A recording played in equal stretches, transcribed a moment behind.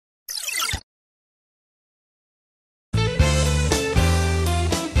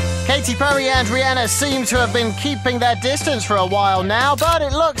Katy Perry and Rihanna seem to have been keeping their distance for a while now, but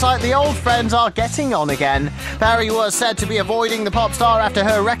it looks like the old friends are getting on again. Perry was said to be avoiding the pop star after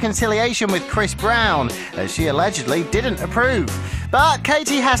her reconciliation with Chris Brown, as she allegedly didn't approve. But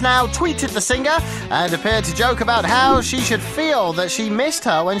Katy has now tweeted the singer and appeared to joke about how she should feel that she missed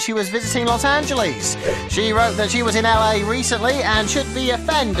her when she was visiting Los Angeles. She wrote that she was in LA recently and should be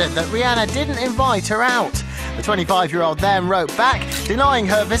offended that Rihanna didn't invite her out. The 25-year-old then wrote back, denying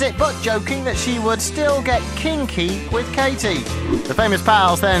her visit but joking that she would still get kinky with Katy. The famous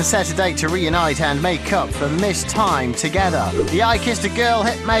pals then set a date to reunite and make up for missed time together. The I Kissed a Girl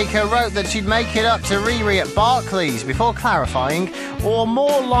hitmaker wrote that she'd make it up to Riri at Barclays before clarifying, or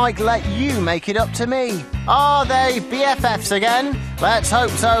more like let you make it up to me. Are they BFFs again? Let's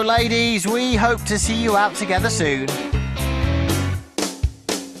hope so, ladies. We hope to see you out together soon.